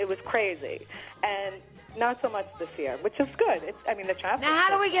 I mean, it was crazy. And not so much this year, which is good. The traffic. Now,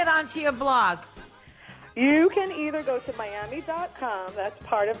 how do we get onto your blog? You can either go to Miami.com. That's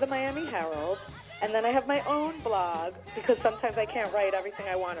part of the Miami Herald. And then I have my own blog, because sometimes I can't write everything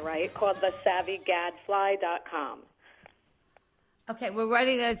I want to write, called thesavvygadfly.com. Okay, we're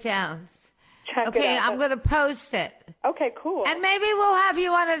writing that down. Check it out. I'm going to post it. Okay, cool. And maybe we'll have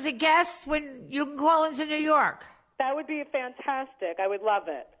you on as a guest when you can call into New York. That would be fantastic. I would love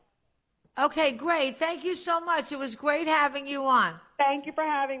it. Okay, great. Thank you so much. It was great having you on. Thank you for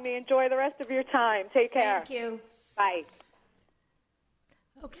having me. Enjoy the rest of your time. Take care. Thank you. Bye.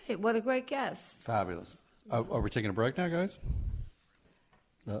 Okay, what a great guest. Fabulous. Are we taking a break now, guys?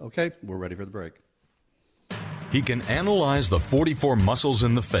 Okay, we're ready for the break. He can analyze the 44 muscles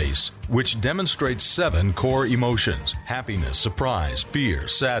in the face, which demonstrates 7 core emotions: happiness, surprise, fear,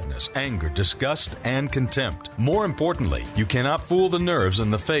 sadness, anger, disgust, and contempt. More importantly, you cannot fool the nerves in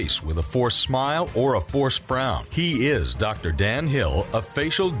the face with a forced smile or a forced frown. He is Dr. Dan Hill, a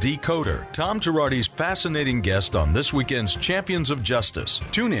facial decoder, Tom Girardi's fascinating guest on this weekend's Champions of Justice.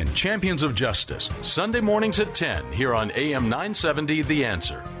 Tune in Champions of Justice, Sunday mornings at 10 here on AM 970 The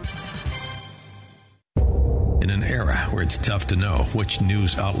Answer. In an era where it's tough to know which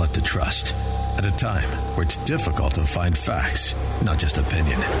news outlet to trust, at a time where it's difficult to find facts, not just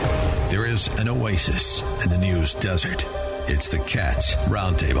opinion, there is an oasis in the news desert. It's the Katz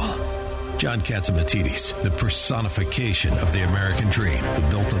Roundtable. John Catsimatidis, the personification of the American dream, who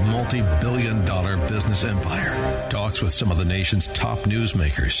built a multi-billion-dollar business empire, talks with some of the nation's top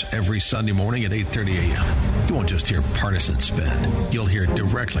newsmakers every Sunday morning at 8:30 a.m. You won't just hear partisan spin. You'll hear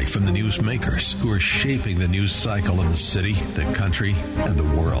directly from the newsmakers who are shaping the news cycle in the city, the country, and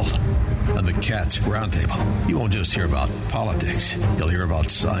the world. On the Katz Roundtable, you won't just hear about politics. You'll hear about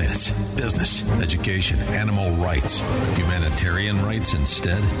science, business, education, animal rights, humanitarian rights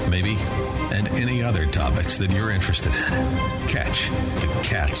instead, maybe, and any other topics that you're interested in. Catch the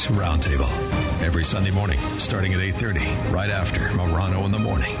Katz Roundtable every Sunday morning, starting at 8:30, right after Morano in the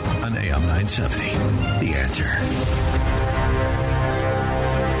Morning on AM 970. The Answer.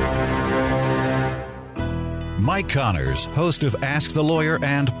 Mike Connors, host of Ask the Lawyer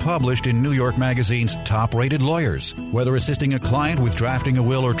and published in New York Magazine's Top-Rated Lawyers. Whether assisting a client with drafting a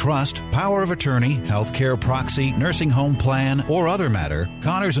will or trust, power of attorney, healthcare proxy, nursing home plan, or other matter,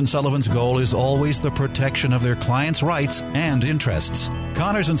 Connors & Sullivan's goal is always the protection of their clients' rights and interests.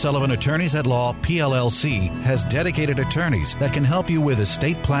 Connors & Sullivan Attorneys at Law, PLLC, has dedicated attorneys that can help you with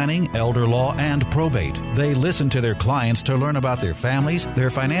estate planning, elder law, and probate. They listen to their clients to learn about their families, their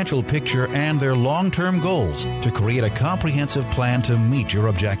financial picture, and their long-term goals to create a comprehensive plan to meet your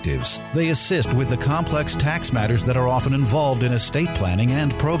objectives. They assist with the complex tax matters that are often involved in estate planning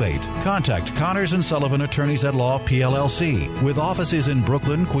and probate. Contact Connors & Sullivan Attorneys at Law, PLLC, with offices in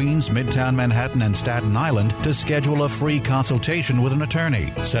Brooklyn, Queens, Midtown Manhattan, and Staten Island to schedule a free consultation with an attorney.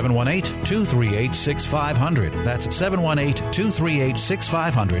 718-238-6500. That's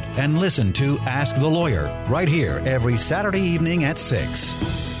 718-238-6500. And listen to Ask the Lawyer right here every Saturday evening at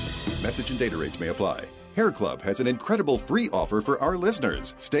 6. Message and data rates may apply. Hair Club has an incredible free offer for our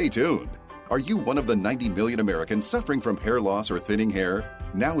listeners. Stay tuned. Are you one of the 90 million Americans suffering from hair loss or thinning hair?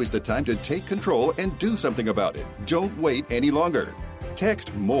 Now is the time to take control and do something about it. Don't wait any longer.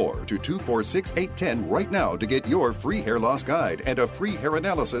 Text MORE to 246810 right now to get your free hair loss guide and a free hair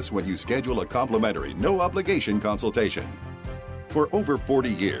analysis when you schedule a complimentary, no-obligation consultation. For over 40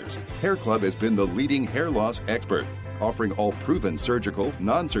 years, Hair Club has been the leading hair loss expert, offering all proven surgical,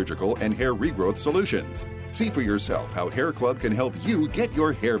 non-surgical, and hair regrowth solutions. See for yourself how Hair Club can help you get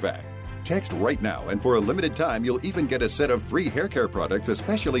your hair back. Text right now, and for a limited time, you'll even get a set of free hair care products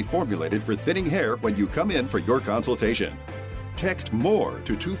especially formulated for thinning hair when you come in for your consultation. Text MORE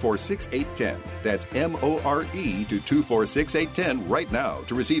to 246810. That's MORE to 246810 right now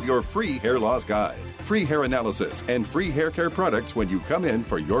to receive your free hair loss guide, free hair analysis, and free hair care products when you come in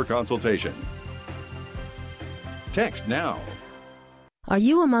for your consultation. Text now. Are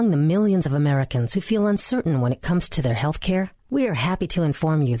you among the millions of Americans who feel uncertain when it comes to their health care? We are happy to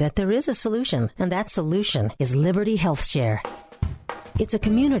inform you that there is a solution, and that solution is Liberty Health Share. It's a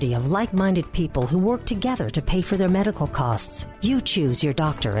community of like-minded people who work together to pay for their medical costs. You choose your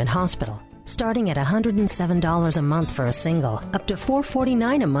doctor and hospital, starting at $107 a month for a single, up to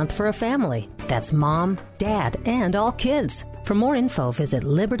 $449 a month for a family. That's mom, dad, and all kids. For more info, visit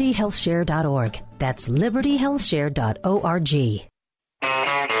libertyhealthshare.org. That's libertyhealthshare.org.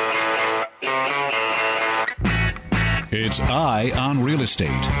 It's Eye on Real Estate.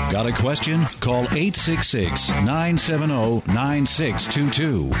 Got a question? Call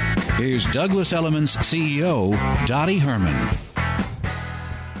 866-970-9622. Here's Douglas Elliman's CEO, Dottie Herman.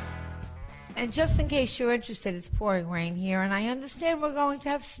 And just in case you're interested, it's pouring rain here, and I understand we're going to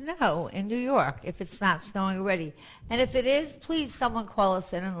have snow in New York if it's not snowing already. And if it is, please someone call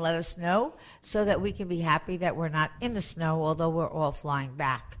us in and let us know so that we can be happy that we're not in the snow, although we're all flying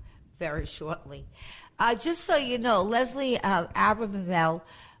back very shortly. Just so you know, Leslie Abravanel,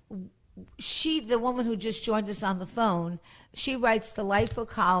 the woman who just joined us on the phone, she writes delightful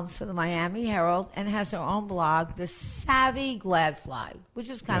columns for the Miami Herald and has her own blog, The Savvy Gladfly, which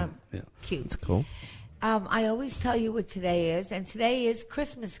is kind of cute. It's cool. I always tell you what today is, and today is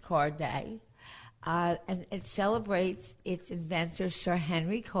Christmas Card Day. And it celebrates its inventor, Sir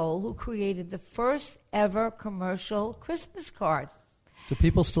Henry Cole, who created the first ever commercial Christmas card. Do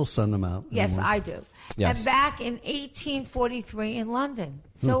people still send them out? Yes, anymore? I do. Yes. And back in 1843 in London.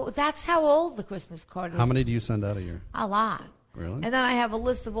 So that's how old the Christmas card is. How many do you send out a year? A lot. Really? And then I have a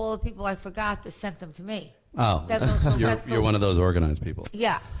list of all the people I forgot that sent them to me. Oh, you're one of those organized people.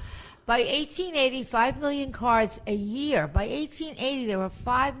 Yeah. By 1880, 5 million cards a year. By 1880, there were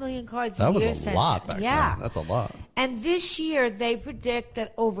 5 million cards a year. That was a lot back then. That's a lot. And this year, they predict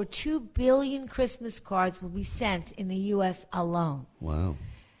that over 2 billion Christmas cards will be sent in the U.S. alone. Wow.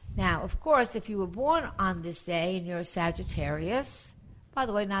 Now, of course, if you were born on this day and you're a Sagittarius, by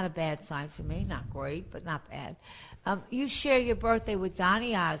the way, not a bad sign for me, not great, but not bad, you share your birthday with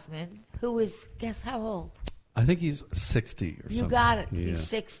Donny Osmond, who is, guess how old? I think he's 60 or something. You got it. Yeah. He's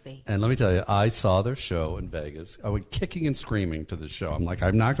 60. And let me tell you, I saw their show in Vegas. I went kicking and screaming to the show. I'm like,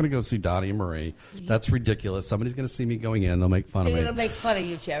 I'm not going to go see Donnie and Marie. That's ridiculous. Somebody's going to see me going in. They'll make fun of me. They're going to make fun of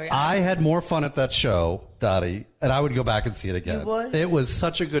you, Jerry. I had more fun at that show, Dottie, and I would go back and see it again. You would? It was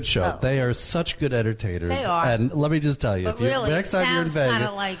such a good show. Oh. They are such good entertainers. They are. And let me just tell you, But if you really, next time you're in Vegas, kind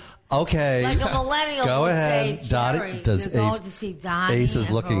of like, okay, like a millennial go would ahead. say, Dottie, Jerry, does you're going to see Donnie Ace is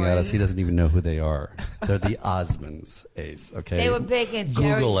and looking Marie. at us. He doesn't even know who they are. They're the Osmonds, Ace. Okay, They were big in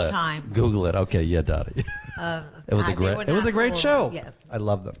Google Jerry's it. time. Google it. Okay, yeah, Dottie. It was a great show. Yeah. I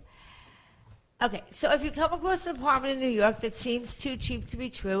love them. Okay, so if you come across an apartment in New York that seems too cheap to be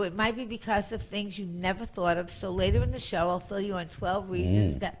true, it might be because of things you never thought of. So later in the show, I'll fill you in 12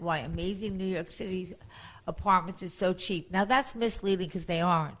 reasons that why amazing New York City's apartments is so cheap. Now, that's misleading because they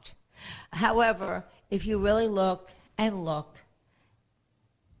aren't. However, if you really look and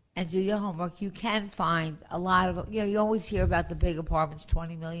do your homework, you can find a lot of, you always hear about the big apartments,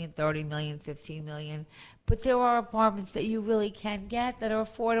 20 million, 30 million, 15 million. But there are apartments that you really can get that are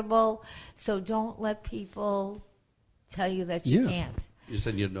affordable. So don't let people tell you that you can't. You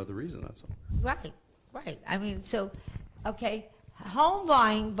said you didn't know the reason, that's all. Right. I mean, so, okay. Home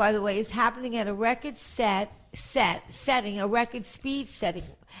buying, by the way, is happening at a record setting, a record speed setting.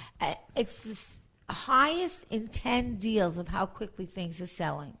 It's the highest in 10 deals of how quickly things are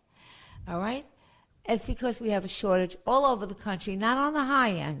selling. All right? It's because we have a shortage all over the country, not on the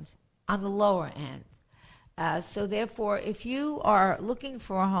high end, on the lower end. So therefore, if you are looking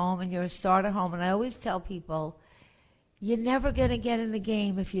for a home and you're a starter home, and I always tell people, you're never going to get in the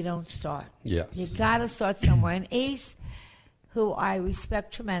game if you don't start. Yes. You got to start somewhere. And Ace, who I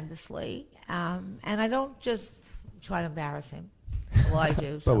respect tremendously, and I don't just try to embarrass him. Well, I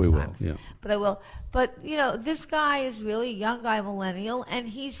do. But we will, sometimes. yeah. But I will. But, this guy is really a young guy, millennial, and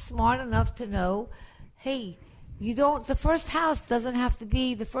he's smart enough to know, hey, the first house doesn't have to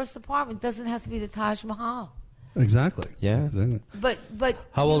be, the first apartment doesn't have to be the Taj Mahal. Exactly. Yeah. Exactly. But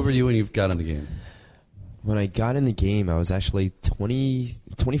how old were you when you got in the game? When I got in the game, I was actually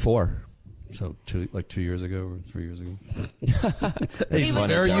 24. So 2 years ago or 3 years ago? He's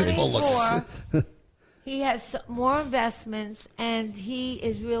very youthful looking. He has more investments, and he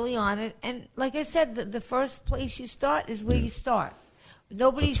is really on it. And like I said, the first place you start is where you start.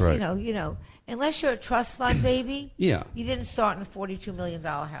 Nobody's, That's right. Unless you're a trust fund baby, Yeah. you didn't start in a $42 million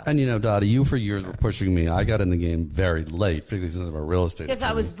house. And Dottie, you for years were pushing me. I got in the game very late, particularly since I'm a real estate. Because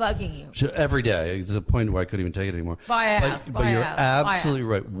I was bugging you. Every day, to the point where I couldn't even take it anymore. Buy a house, But buy a you're house, buy a absolutely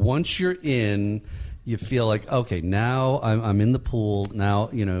right. Once you're in, you feel like, okay, now I'm in the pool. Now,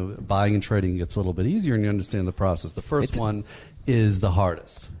 buying and trading gets a little bit easier, and you understand the process. The first one is the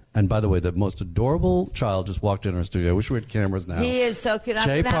hardest. And by the way, the most adorable child just walked in our studio. I wish we had cameras now. He is so cute. I'm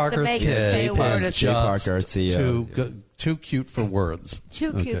Jay going to have to Parker's make him kid say a word or is two. Jay Parker, CEO. too cute for words.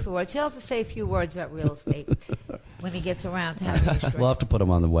 Too cute Okay. for words. He'll have to say a few words about real estate when he gets around to having his drink. We'll have to put him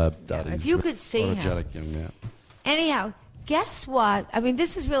on the web. If you could see him. Photogenic young man. Anyhow, guess what? I mean,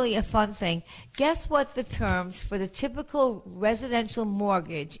 this is really a fun thing. Guess what the terms for the typical residential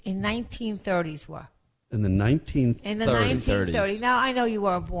mortgage in 1930s were? In the 1930s. In the 1930s. Now, I know you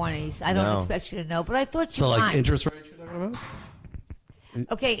weren't born, Ace. I don't expect you to know, but I thought you So, like might. interest rates you're talking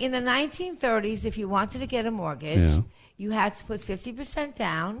about? Okay, in the 1930s, if you wanted to get a mortgage, Yeah. you had to put 50%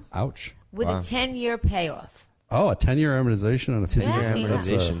 down Ouch. with Wow. a 10-year payoff. Oh, a 10-year amortization and a 10-year 50-year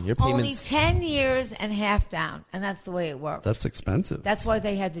amortization. Your Only payments. 10 years and half down, and that's the way it worked. That's expensive. That's why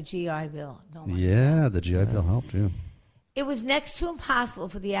they had the GI Bill. Yeah, the GI Bill helped, yeah. It was next to impossible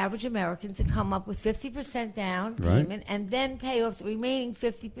for the average American to come up with 50% down Right. payment and then pay off the remaining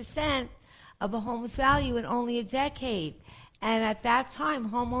 50% of a home's value in only a decade. And at that time,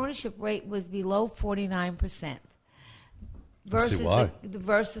 home ownership rate was below 49%. Versus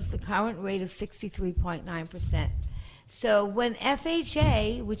versus the current rate of 63.9%. So when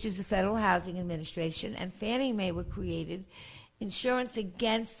FHA, which is the Federal Housing Administration, and Fannie Mae were created, insurance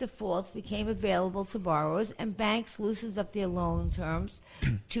against defaults became available to borrowers, and banks loosened up their loan terms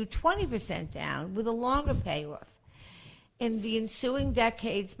to 20% down with a longer payoff. In the ensuing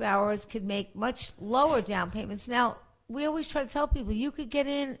decades, borrowers could make much lower down payments. Now, we always try to tell people you could get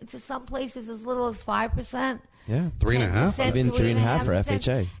into some places as little as 5%. Yeah. 3.5%. Even 3.5% for 3.5%.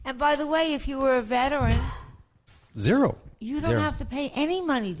 FHA. And by the way, if you were a veteran, Zero. you don't Zero. have to pay any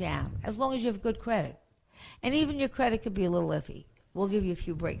money down as long as you have good credit. And even your credit could be a little iffy. We'll give you a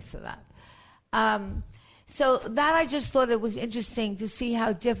few breaks for that. So that I just thought it was interesting to see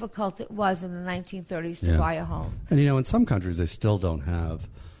how difficult it was in the 1930s to Yeah. buy a home. And in some countries they still don't have.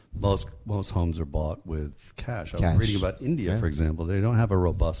 Most homes are bought with cash. I was Cash. reading about India, for example. They don't have a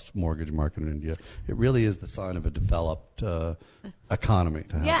robust mortgage market in India. It really is the sign of a developed economy.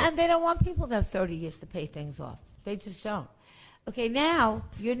 To have Yeah, it. and they don't want people to have 30 years to pay things off. They just don't. Okay, now,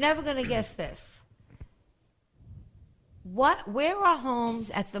 you're never going to guess this. Where are homes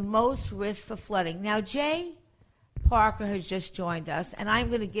at the most risk for flooding? Now, Jay Parker has just joined us, and I'm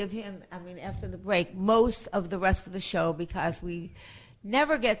going to give him, after the break, most of the rest of the show because we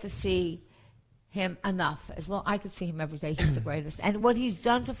never get to see him enough. I could see him every day. He's the greatest. And what he's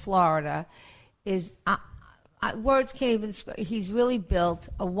done to Florida is, words can't even, he's really built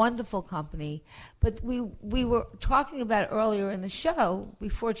a wonderful company. But we were talking about earlier in the show,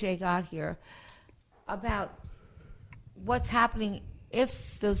 before Jay got here, about what's happening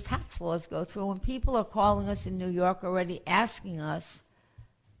if those tax laws go through, when people are calling us in New York already asking us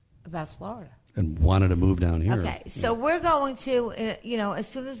about Florida. And wanted to move down here. Okay, so we're going to, as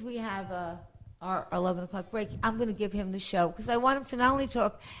soon as we have our 11 o'clock break, I'm going to give him the show because I want him to not only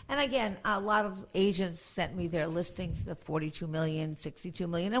talk, and again, a lot of agents sent me their listings, the 42 million, 62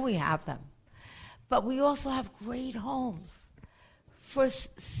 million, and we have them. But we also have great homes for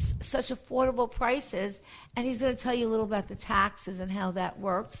such affordable prices, and he's going to tell you a little about the taxes and how that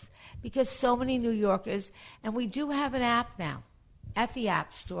works, because so many New Yorkers, and we do have an app now at the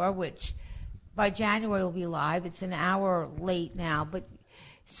App Store, which by January will be live. It's an hour late now, but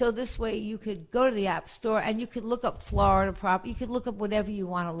so this way you could go to the App Store and you could look up Florida property. You could look up whatever you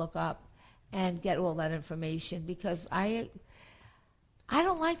want to look up and get all that information, because I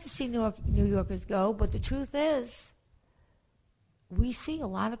don't like to see New Yorkers go, but the truth is, we see a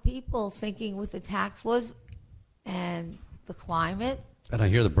lot of people thinking with the tax laws and the climate. And I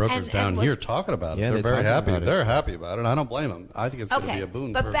hear the brokers down here talking about it. Yeah, they're very talking happy. about it. They're happy about it. I don't blame them. I think it's going to be a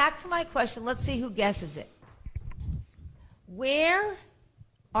boon. But back to my question. Let's see who guesses it. Where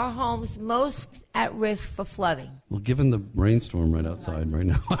are homes most at risk for flooding? Well, given the rainstorm right outside right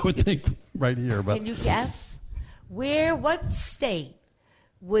now, I would think right here. But Can you guess? What state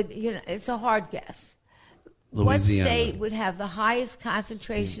would, it's a hard guess. Louisiana. What state would have the highest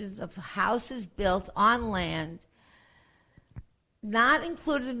concentrations of houses built on land not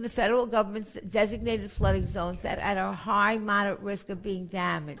included in the federal government's designated flooding zones that are high, moderate risk of being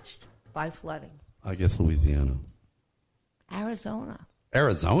damaged by flooding? I guess Louisiana. Arizona.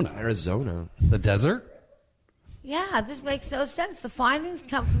 Arizona. The desert? Yeah, this makes no sense. The findings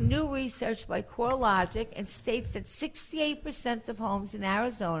come from new research by CoreLogic and states that 68% of homes in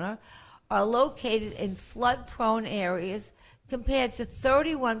Arizona are located in flood-prone areas compared to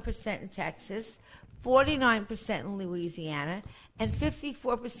 31% in Texas, 49% in Louisiana, and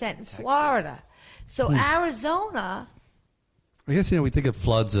 54% in Florida. So Arizona... I guess, we think of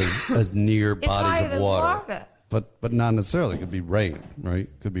floods as near It's bodies higher of than water. Florida. but not necessarily. It could be rain, right?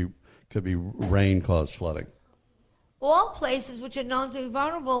 Could be rain caused flooding. All places which are known to be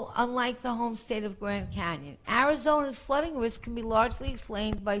vulnerable, unlike the home state of Grand Canyon. Arizona's flooding risk can be largely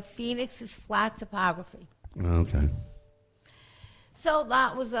explained by Phoenix's flat topography. Okay. So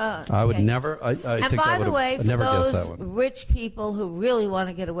that was a... I would never... I and think by that the way, I'd for never guessed that those one. rich people who really want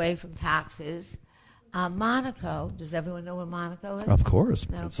to get away from taxes, Monaco, does everyone know where Monaco is? Of course.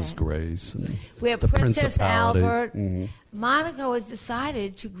 Okay. Princess Grace. And Where the Princess Principality. Albert... Mhm. Monaco has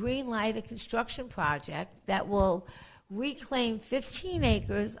decided to greenlight a construction project that will reclaim 15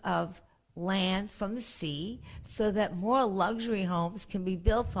 acres of land from the sea so that more luxury homes can be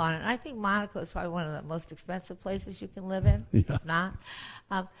built on it. And I think Monaco is probably one of the most expensive places you can live in, if not.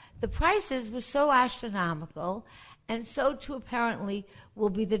 The prices were so astronomical, and so too apparently will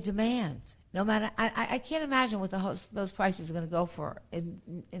be the demand. No matter, I can't imagine what those prices are going to go for in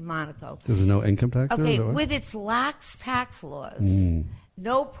Monaco. There's no income tax there? Okay, Is that right? with its lax tax laws,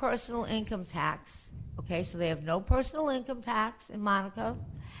 no personal income tax. Okay, so they have no personal income tax in Monaco,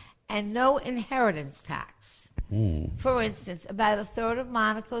 and no inheritance tax. For instance, about a third of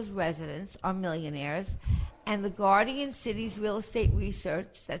Monaco's residents are millionaires, and the Guardian City's real estate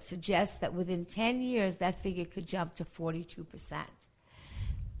research that suggests that within 10 years that figure could jump to 42%.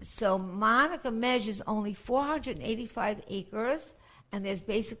 So Monaco measures only 485 acres, and there's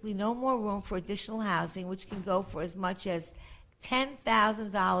basically no more room for additional housing, which can go for as much as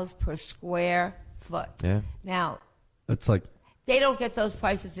 $10,000 per square foot. Yeah. Now, It's like they don't get those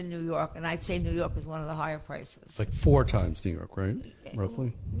prices in New York, and I'd say New York is one of the higher prices. 4 times New York, right?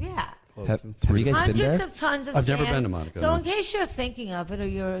 Roughly. Yeah. Have you guys been there? Hundreds of tons of I've never sand. been to Monaco, So no. in case you're thinking of it, or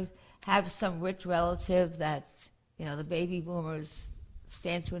you have some rich relative that, the baby boomers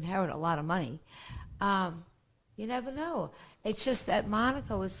stand to inherit a lot of money, you never know. It's just that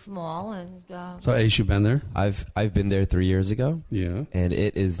Monaco is small, and So, Ace, you been there? I've been there 3 years ago. Yeah. And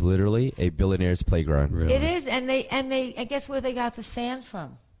it is literally a billionaire's playground. it is. And they I guess where they got the sand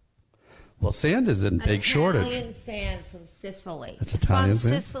from. Well, sand is in big shortage. Italian sand from Sicily. That's Italian from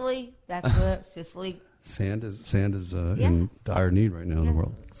sand? Sicily. That's where Sicily. Sand is in dire need right now in the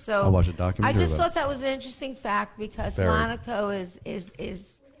world. So I watched a I documentary just about thought that was an interesting fact because Very. Monaco is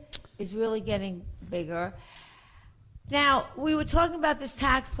really getting bigger. Now, we were talking about this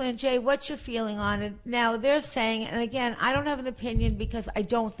tax plan. Jay, what's your feeling on it? Now, they're saying, and again, I don't have an opinion because I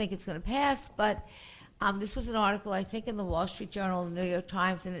don't think it's going to pass, but this was an article, I think, in the Wall Street Journal and the New York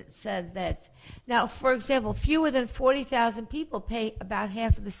Times, and it said that, now, for example, fewer than 40,000 people pay about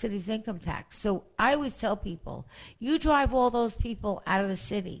half of the city's income tax. So I always tell people, you drive all those people out of the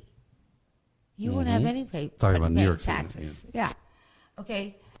city, you won't have any Talking about New York City, taxes. Yeah.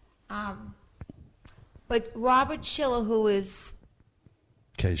 Okay. But Robert Schiller, who is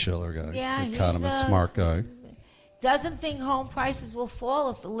Kay Schiller guy, Yeah, he's, economist, smart guy. doesn't think home prices will fall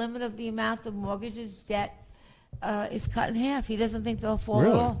if the limit of the amount of mortgages debt is cut in half. He doesn't think they'll fall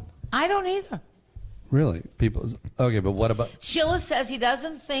Really? at all. I don't either. Really? Okay, but what about... Schiller says he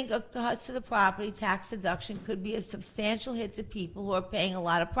doesn't think a cut to the property tax deduction could be a substantial hit to people who are paying a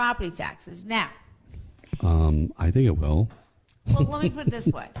lot of property taxes. Now, I think it will. well, let me put it this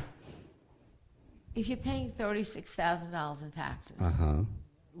way. If you're paying $36,000 in taxes,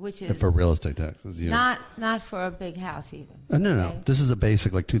 which is For real estate taxes, yeah. not for a big house even. No. okay? This is a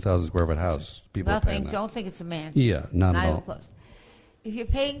basic, 2,000 square foot house. People are paying that. Don't think it's a mansion. Yeah, not at even all. close. If you're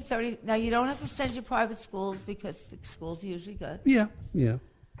paying now you don't have to send your private schools because the schools are usually good. Yeah.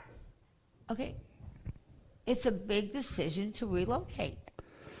 Okay. It's a big decision to relocate.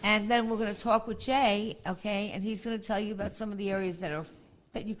 And then we're going to talk with Jay, okay, and he's going to tell you about some of the areas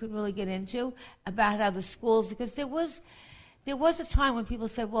that you could really get into, about how the schools, because there was a time when people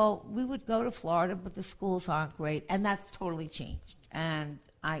said, well, we would go to Florida, but the schools aren't great, and that's totally changed. And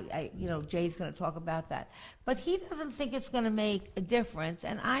I Jay's going to talk about that. But he doesn't think it's going to make a difference,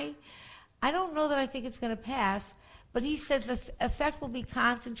 and I don't know that I think it's going to pass, but he says the effect will be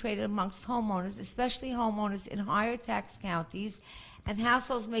concentrated amongst homeowners, especially homeowners in higher tax counties and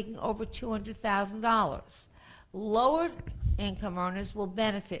households making over $200,000. Lower income earners will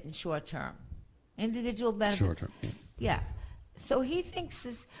benefit in short term. Individual benefits. Short term. Yeah. So he thinks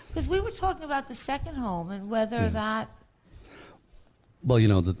this, because we were talking about the second home and whether that. Well,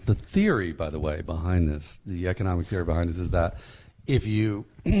 the theory, by the way, behind this, the economic theory behind this is that if you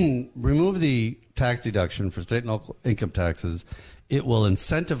remove the tax deduction for state and local income taxes, it will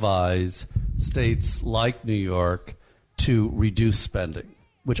incentivize states like New York to reduce spending,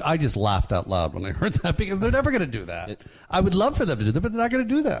 which I just laughed out loud when I heard that because they're never going to do that. I would love for them to do that, but they're not going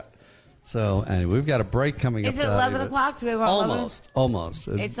to do that. So, anyway, we've got a break coming up. Is it 11 o'clock? Do we have our Almost.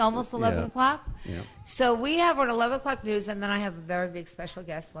 It's almost 11 o'clock? Yeah. So we have our 11 o'clock news, and then I have a very big special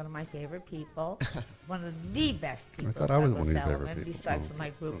guest, one of my favorite people, one of the best people. I thought I was one of your Douglas favorite Elliman, people. besides my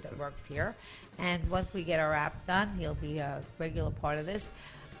group that works here. And once we get our app done, he'll be a regular part of this.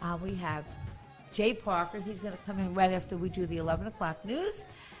 We have Jay Parker. He's going to come in right after we do the 11 o'clock news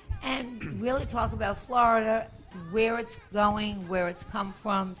and really talk about Florida, where it's going, where it's come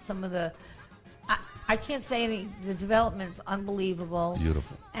from, some of the... I can't say any. The development's unbelievable.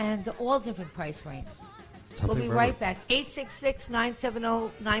 Beautiful. And all different price range. Something We'll be for right back.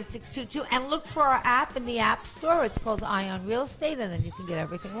 866-970-9622. And look for our app in the App Store. It's called Ion Real Estate, and then you can get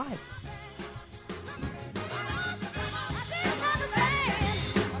everything live.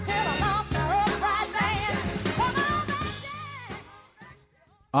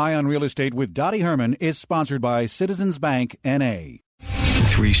 Ion Real Estate with Dottie Herman is sponsored by Citizens Bank, N.A.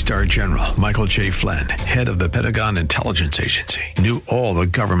 3-star General Michael J. Flynn, head of the Pentagon Intelligence Agency, knew all the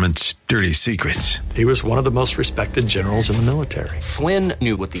government's dirty secrets. He was one of the most respected generals in the military. Flynn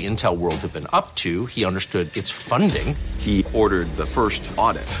knew what the intel world had been up to. He understood its funding. He ordered the first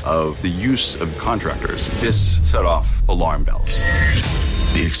audit of the use of contractors. This set off alarm bells.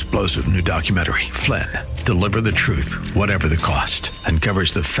 The explosive new documentary, Flynn, Deliver the Truth, Whatever the Cost,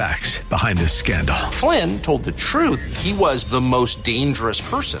 uncovers the facts behind this scandal. Flynn told the truth. He was the most dangerous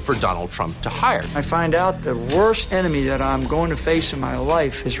person for Donald Trump to hire. I find out the worst enemy that I'm going to face in my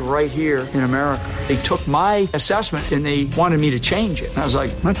life is right here in America. They took my assessment and they wanted me to change it. And I was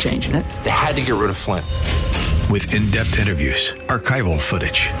like, I'm not changing it. They had to get rid of Flynn. With in-depth interviews, archival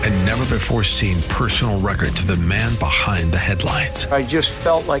footage, and never-before-seen personal records of the man behind the headlines. I just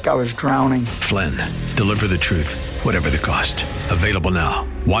felt like I was drowning. Flynn, Deliver the Truth, Whatever the Cost. Available now.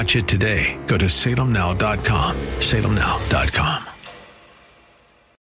 Watch it today. Go to salemnow.com. salemnow.com.